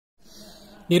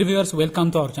Dear viewers,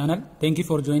 welcome to our channel. Thank you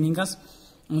for joining us.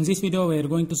 In this video, we are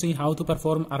going to see how to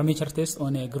perform armature test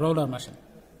on a GROWLER machine.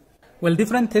 Well,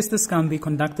 different tests can be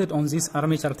conducted on this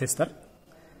armature tester.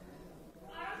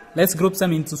 Let's group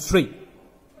them into three: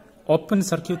 open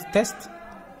circuit test,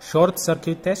 short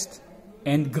circuit test,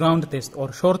 and ground test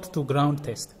or short to ground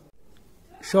test.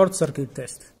 Short circuit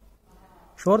test.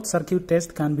 Short circuit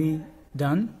test can be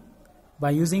done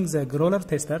by using the GROWLER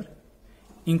tester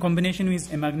in combination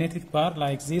with a magnetic bar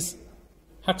like this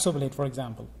hacksaw blade, for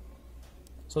example.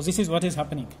 So this is what is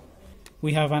happening.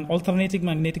 We have an alternating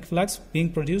magnetic flux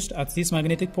being produced at these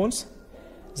magnetic poles.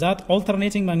 That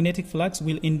alternating magnetic flux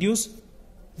will induce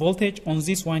voltage on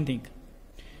this winding.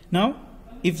 Now,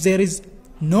 if there is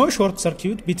no short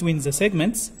circuit between the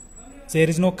segments, there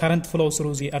is no current flow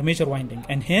through the armature winding,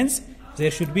 and hence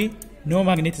there should be no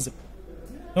magnetism.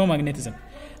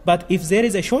 But if there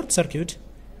is a short circuit,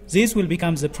 this will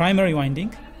become the primary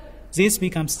winding, this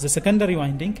becomes the secondary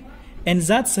winding, and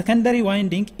that secondary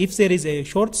winding, if there is a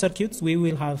short circuit, we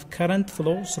will have current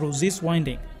flow through this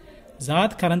winding.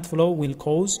 That current flow will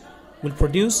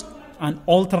produce an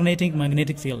alternating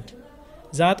magnetic field.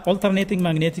 That alternating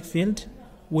magnetic field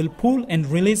will pull and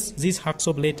release this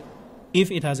hacksaw blade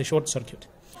if it has a short circuit.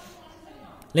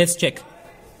 Let's check.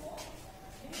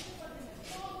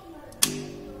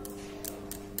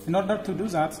 In order to do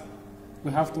that,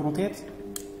 we have to rotate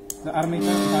the armature.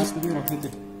 It has to be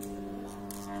rotated.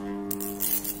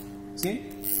 See?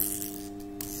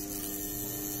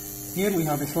 Here we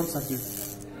have a short circuit.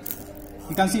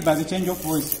 You can see by the change of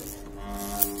voice.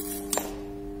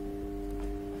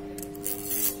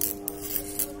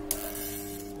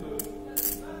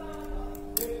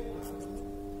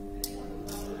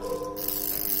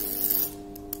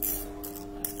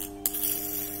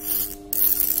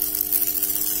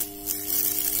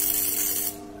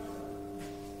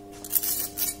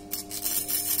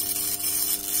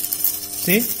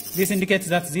 See, this indicates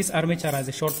that this armature has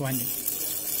a short winding.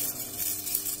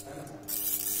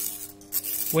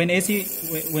 When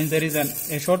there is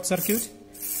a short circuit,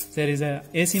 there is a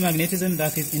AC magnetism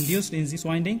that is induced in this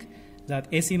winding. That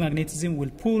AC magnetism will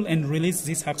pull and release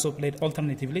this hacksaw blade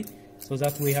alternatively, so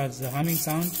that we have the humming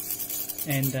sound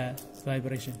and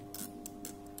vibration.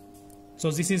 So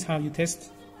this is how you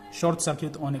test short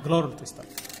circuit on a GROWLER tester.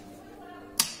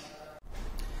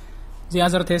 The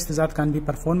other test that can be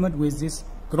performed with this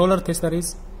GROWLER tester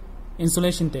is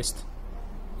insulation test.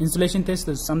 Insulation test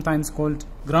is sometimes called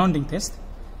grounding test.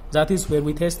 That is where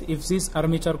we test if these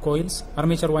armature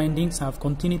windings have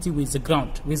continuity with the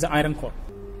ground, with the iron core.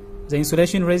 The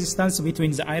insulation resistance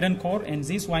between the iron core and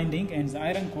this winding and the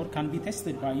iron core can be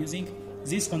tested by using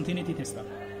this continuity tester.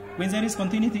 When there is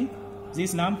continuity,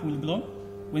 this lamp will glow.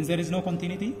 When there is no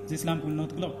continuity, this lamp will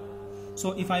not glow.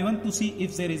 So if I want to see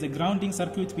if there is a grounding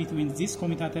circuit between this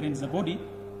commutator and the body,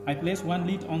 I place one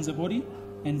lead on the body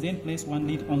and then place one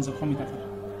lead on the commutator.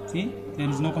 See, there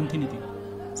is no continuity.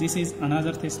 This is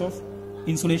another test of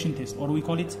insulation test, or we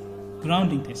call it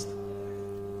grounding test.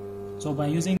 So by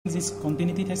using this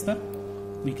continuity tester,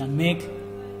 we can make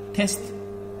test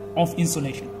of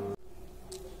insulation.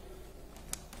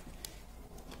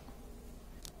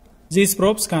 These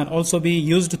probes can also be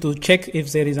used to check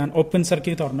if there is an open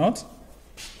circuit or not.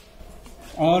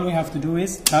 All we have to do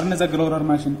is turn the GROWLER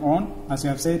machine on. As you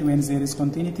have said, when there is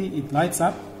continuity, it lights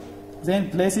up.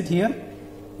 Then place it here,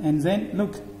 and then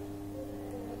look.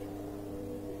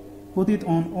 Put it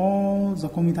on all the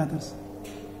commutators.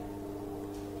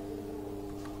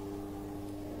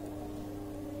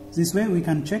 This way we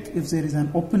can check if there is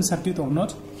an open circuit or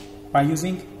not by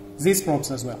using these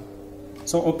probes as well.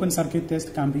 So open circuit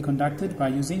test can be conducted by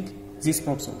using these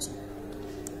probes also.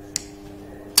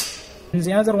 And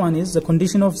the other one is the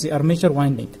condition of the armature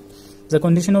winding. The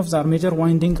condition of the armature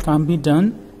winding can be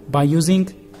done by using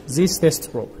this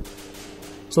test probe.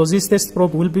 So this test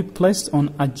probe will be placed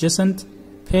on adjacent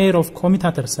pair of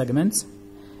commutator segments,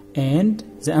 and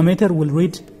the ammeter will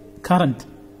read current.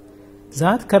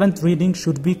 That current reading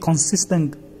should be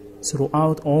consistent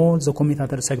throughout all the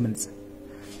commutator segments.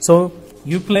 So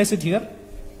you place it here.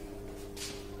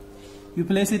 You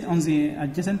place it on the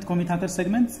adjacent commutator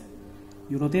segments.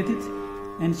 You rotate it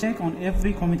and check on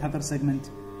every commutator segment.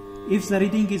 If the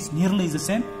reading is nearly the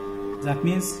same, that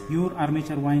means your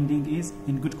armature winding is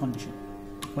in good condition.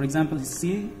 For example,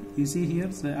 you see here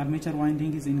the armature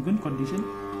winding is in good condition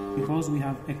because we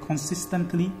have a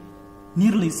consistently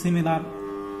nearly similar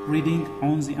reading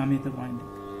on the ammeter winding,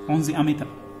 on the ammeter.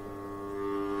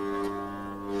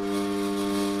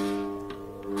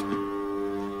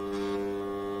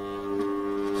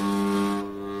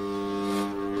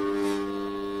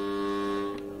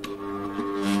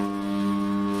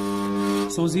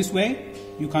 So this way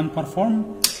you can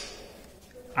perform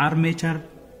armature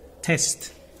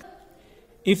test.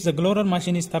 If the GROWLER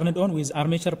machine is turned on with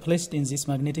armature placed in this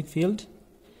magnetic field,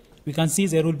 we can see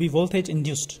there will be voltage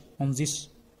induced on this.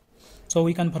 So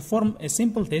we can perform a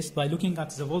simple test by looking at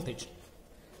the voltage.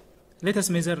 Let us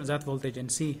measure that voltage and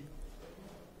see.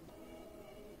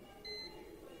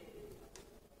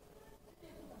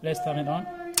 Let's turn it on.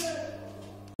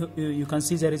 You can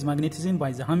see there is magnetism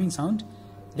by the humming sound.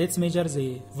 Let's measure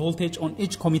the voltage on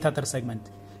each commutator segment.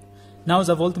 Now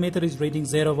the voltmeter is reading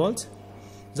 0 volts.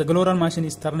 The GROWLER machine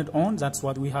is turned on. That's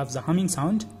what we have, the humming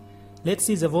sound. Let's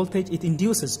see the voltage it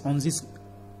induces on this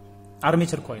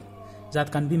armature coil that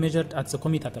can be measured at the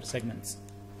commutator segments.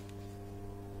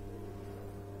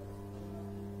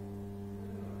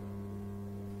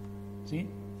 See?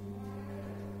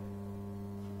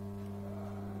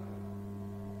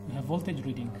 We have voltage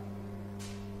reading.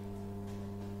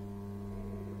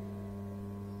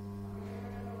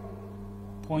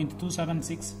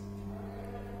 .276,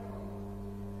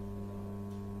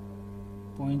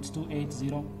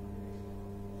 0.280,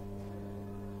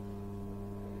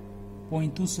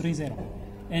 0.230,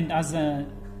 and as the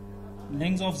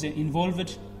length of the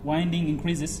involved winding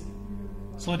increases,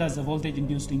 so does the voltage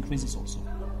induced increases also.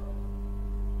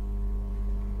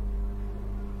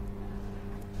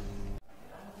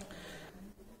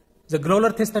 The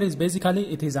GROWLER tester is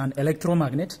basically, it is an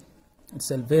electromagnet. It's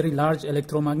a very large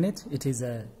electromagnet. It is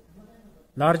a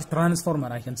large transformer,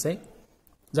 I can say,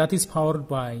 that is powered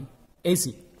by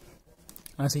AC.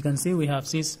 As you can see, we have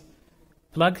this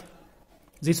plug.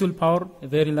 This will power a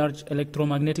very large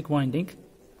electromagnetic winding,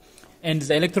 and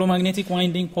the electromagnetic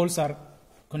winding poles are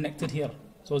connected here.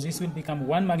 So this will become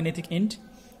one magnetic end,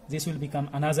 this will become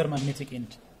another magnetic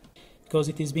end. Because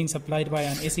it is being supplied by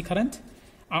an AC current,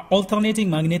 alternating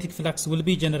magnetic flux will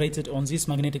be generated on these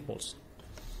magnetic poles.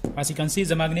 As you can see,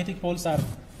 the magnetic poles are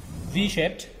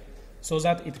V-shaped so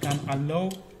that it can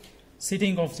allow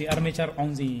sitting of the armature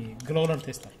on the GROWLER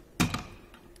tester.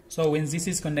 So when this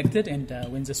is connected and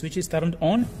when the switch is turned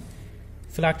on,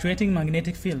 fluctuating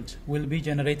magnetic field will be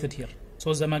generated here.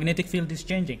 So the magnetic field is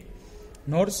changing.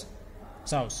 North,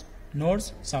 south,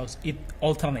 north, south. It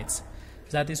alternates.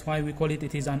 That is why we call it,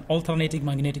 it is an alternating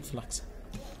magnetic flux.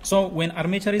 So when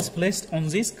armature is placed on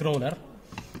this GROWLER,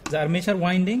 the armature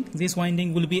winding, this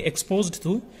winding will be exposed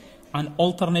to an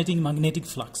alternating magnetic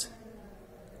flux.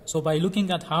 So by looking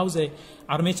at how the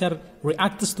armature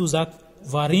reacts to that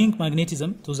varying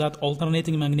magnetism, to that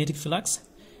alternating magnetic flux,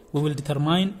 we will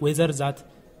determine whether that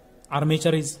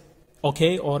armature is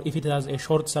okay or if it has a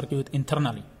short circuit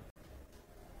internally.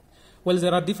 Well,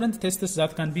 there are different tests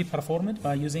that can be performed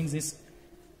by using this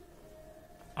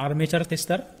armature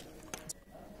tester.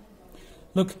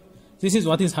 Look, this is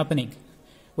what is happening.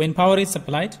 When power is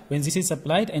supplied, when this is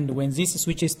supplied and when this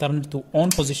switch is turned to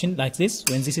on position like this,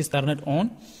 when this is turned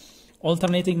on,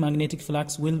 alternating magnetic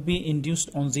flux will be induced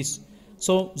on this.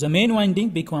 So the main winding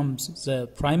becomes the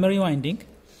primary winding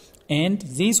and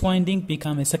this winding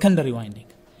becomes a secondary winding.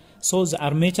 So the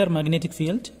armature magnetic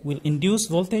field will induce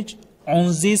voltage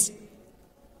on this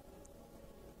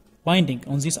winding,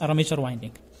 on this armature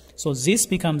winding. So this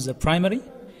becomes the primary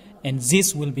and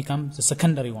this will become the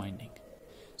secondary winding.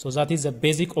 So that is the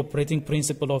basic operating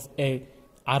principle of a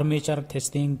armature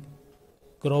testing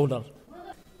GROWLER.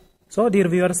 So dear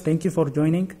viewers, thank you for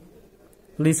joining.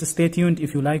 Please stay tuned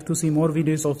if you like to see more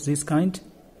videos of this kind.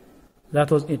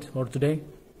 That was it for today.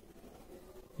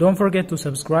 Don't forget to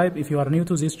subscribe if you are new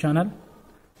to this channel,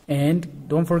 and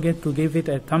don't forget to give it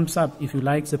a thumbs up if you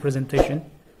like the presentation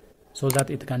so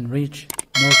that it can reach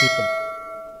more people.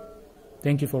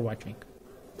 Thank you for watching.